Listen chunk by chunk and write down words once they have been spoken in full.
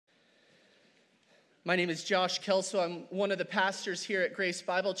My name is Josh Kellso. I'm one of the pastors here at Grace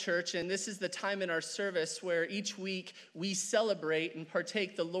Bible Church, and this is the time in our service where each week we celebrate and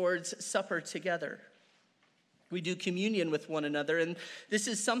partake the Lord's Supper together. We do communion with one another, and this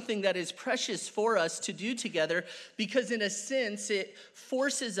is something that is precious for us to do together because in a sense it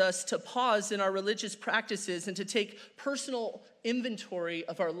forces us to pause in our religious practices and to take personal inventory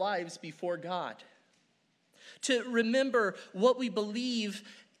of our lives before God. To remember what we believe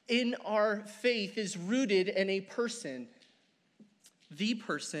in our faith is rooted in a person, the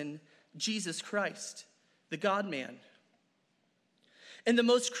person, Jesus Christ, the God-man. And the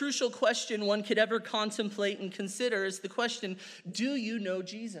most crucial question one could ever contemplate and consider is the question, do you know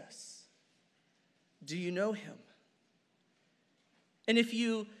Jesus? Do you know him? And if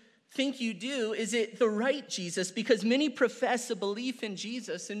you think you do, is it the right Jesus? Because many profess a belief in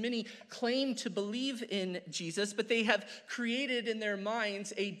Jesus and many claim to believe in Jesus, but they have created in their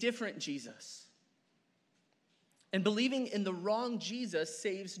minds a different Jesus. And believing in the wrong Jesus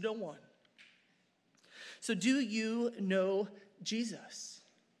saves no one. So do you know Jesus?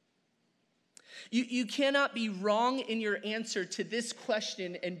 You cannot be wrong in your answer to this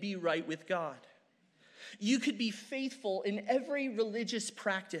question and be right with God. You could be faithful in every religious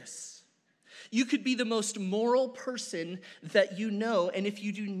practice. You could be the most moral person that you know, and if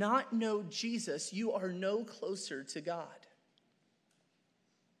you do not know Jesus, you are no closer to God.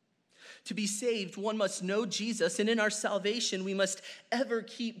 To be saved, one must know Jesus, and in our salvation, we must ever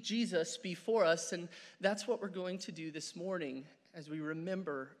keep Jesus before us, and that's what we're going to do this morning as we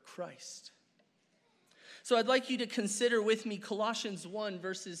remember Christ. So I'd like you to consider with me Colossians 1,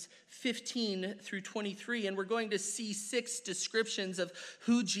 verses 15 through 23, and we're going to see 6 descriptions of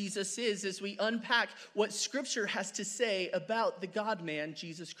who Jesus is as we unpack what Scripture has to say about the God-man,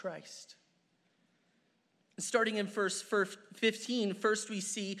 Jesus Christ. Starting in verse 15, first we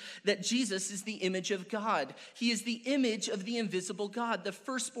see that Jesus is the image of God. He is the image of the invisible God, the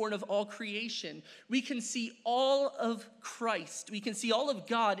firstborn of all creation. We can see all of Christ. We can see all of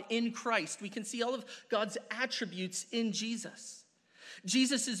God in Christ. We can see all of God's attributes in Jesus.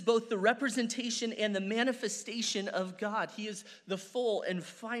 Jesus is both the representation and the manifestation of God. He is the full and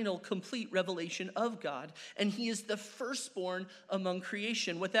final complete revelation of God, and he is the firstborn among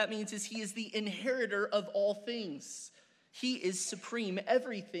creation. What that means is he is the inheritor of all things. He is supreme.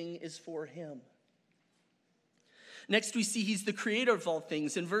 Everything is for him. Next, we see he's the creator of all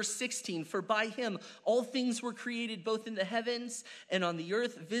things. In verse 16, for by him all things were created, both in the heavens and on the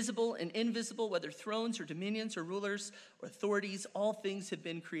earth, visible and invisible, whether thrones or dominions or rulers or authorities, all things have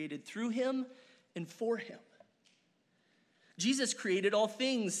been created through him and for him. Jesus created all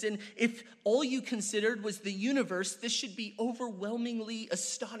things, and if all you considered was the universe, this should be overwhelmingly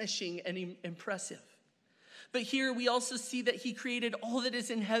astonishing and impressive. But here we also see that he created all that is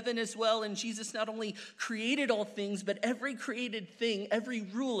in heaven as well. And Jesus not only created all things, but every created thing, every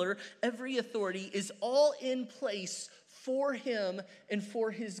ruler, every authority is all in place for him and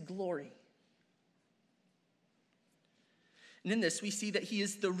for his glory. And in this, we see that he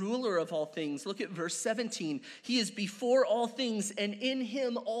is the ruler of all things. Look at verse 17. He is before all things, and in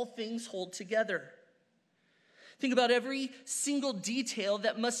him all things hold together. Think about every single detail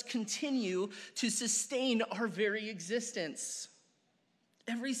that must continue to sustain our very existence.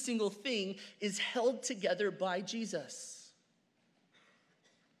 Every single thing is held together by Jesus.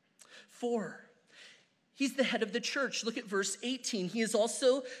 4, he's the head of the church. Look at verse 18. He is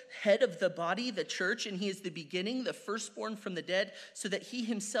also head of the body, the church, and he is the beginning, the firstborn from the dead, so that he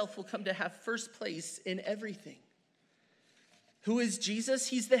himself will come to have first place in everything. Who is Jesus?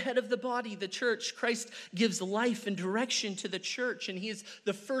 He's the head of the body, the church. Christ gives life and direction to the church, and he is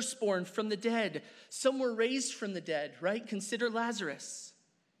the firstborn from the dead. Some were raised from the dead, right? Consider Lazarus.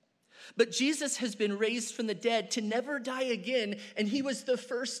 But Jesus has been raised from the dead to never die again, and he was the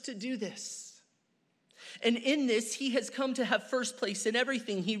first to do this. And in this, he has come to have first place in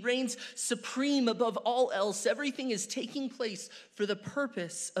everything. He reigns supreme above all else. Everything is taking place for the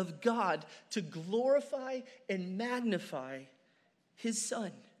purpose of God to glorify and magnify his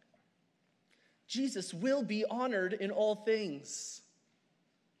son. Jesus will be honored in all things.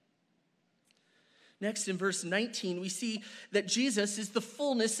 Next, in verse 19, we see that Jesus is the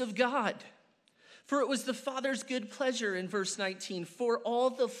fullness of God. For it was the Father's good pleasure, in verse 19, for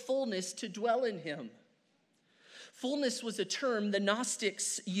all the fullness to dwell in him. Fullness was a term the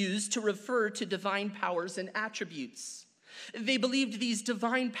Gnostics used to refer to divine powers and attributes. They believed these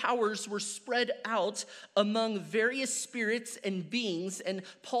divine powers were spread out among various spirits and beings, and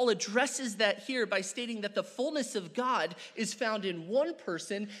Paul addresses that here by stating that the fullness of God is found in one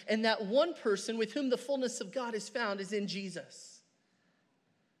person, and that one person with whom the fullness of God is found is in Jesus.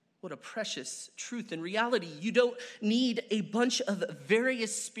 What a precious truth. In reality, you don't need a bunch of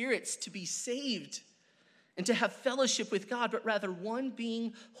various spirits to be saved and to have fellowship with God, but rather one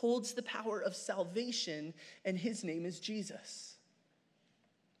being holds the power of salvation, and his name is Jesus.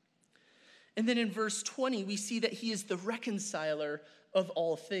 And then in verse 20, we see that he is the reconciler of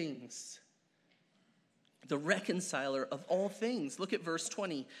all things. The reconciler of all things. Look at verse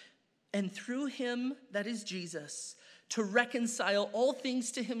 20. And through him, that is Jesus, to reconcile all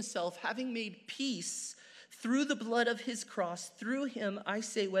things to himself, having made peace through the blood of his cross. Through him, I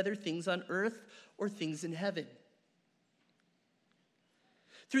say, whether things on earth or things in heaven.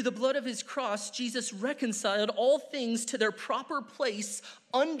 Through the blood of his cross, Jesus reconciled all things to their proper place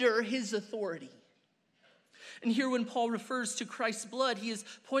under his authority. And here when Paul refers to Christ's blood, he is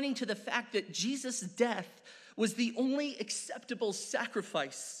pointing to the fact that Jesus' death was the only acceptable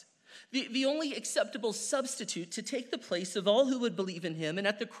sacrifice, the only acceptable substitute to take the place of all who would believe in him. And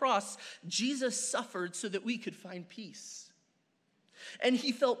at the cross, Jesus suffered so that we could find peace. And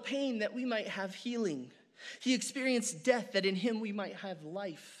he felt pain that we might have healing. He experienced death that in him we might have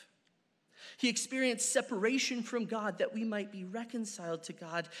life. He experienced separation from God that we might be reconciled to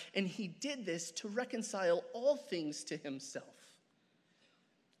God. And he did this to reconcile all things to himself.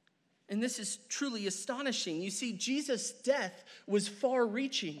 And this is truly astonishing. You see, Jesus' death was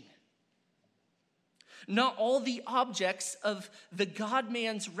far-reaching. Not all the objects of the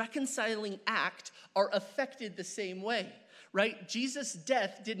God-man's reconciling act are affected the same way, right? Jesus'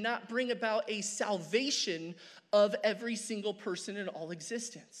 death did not bring about a salvation of every single person in all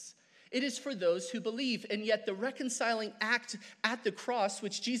existence. It is for those who believe, and yet the reconciling act at the cross,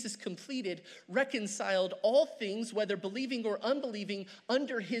 which Jesus completed, reconciled all things, whether believing or unbelieving,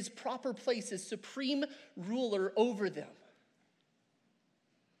 under his proper place as supreme ruler over them.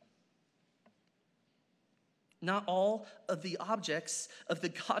 Not all of the objects of the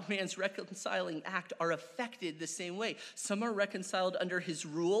God-man's reconciling act are affected the same way. Some are reconciled under his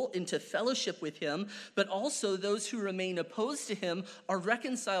rule into fellowship with him, but also those who remain opposed to him are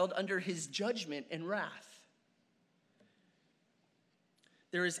reconciled under his judgment and wrath.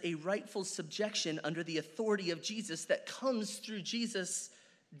 There is a rightful subjection under the authority of Jesus that comes through Jesus'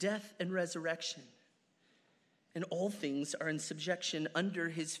 death and resurrection. And all things are in subjection under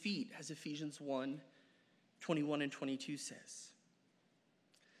his feet, as Ephesians 1:21 and 22 says.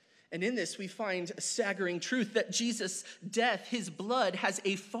 And in this, we find a staggering truth that Jesus' death, his blood, has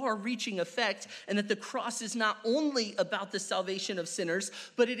a far-reaching effect, and that the cross is not only about the salvation of sinners,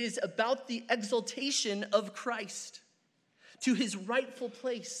 but it is about the exaltation of Christ to his rightful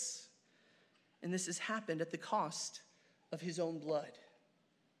place. And this has happened at the cost of his own blood.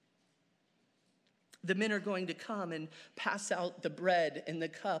 The men are going to come and pass out the bread and the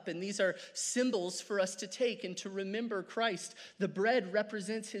cup, and these are symbols for us to take and to remember Christ. The bread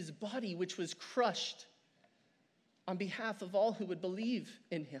represents his body, which was crushed on behalf of all who would believe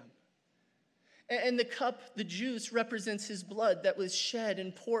in him. And the cup, the juice, represents his blood that was shed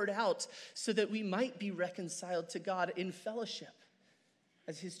and poured out so that we might be reconciled to God in fellowship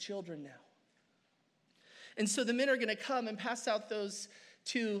as his children now. And so the men are going to come and pass out those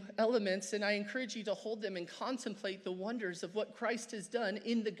two elements, and I encourage you to hold them and contemplate the wonders of what Christ has done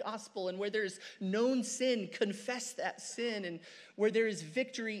in the gospel. And where there is known sin, confess that sin. And where there is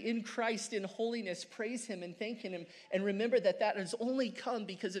victory in Christ in holiness, praise him and thank him. And remember that that has only come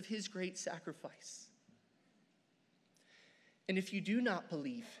because of his great sacrifice. And if you do not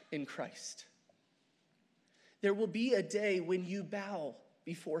believe in Christ, there will be a day when you bow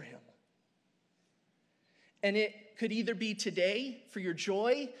before him. And it could either be today for your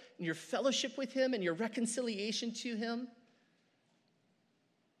joy and your fellowship with him and your reconciliation to him,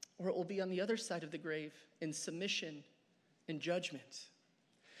 or it will be on the other side of the grave in submission and judgment.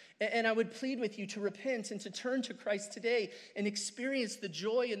 And I would plead with you to repent and to turn to Christ today and experience the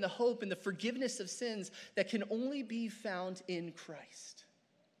joy and the hope and the forgiveness of sins that can only be found in Christ.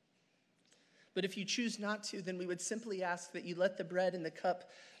 But if you choose not to, then we would simply ask that you let the bread and the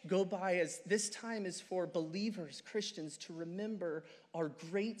cup go by, as this time is for believers, Christians, to remember our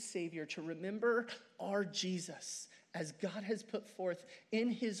great Savior, to remember our Jesus, as God has put forth in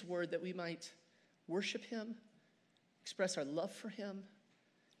his word, that we might worship him, express our love for him,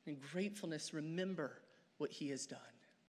 and gratefulness remember what he has done.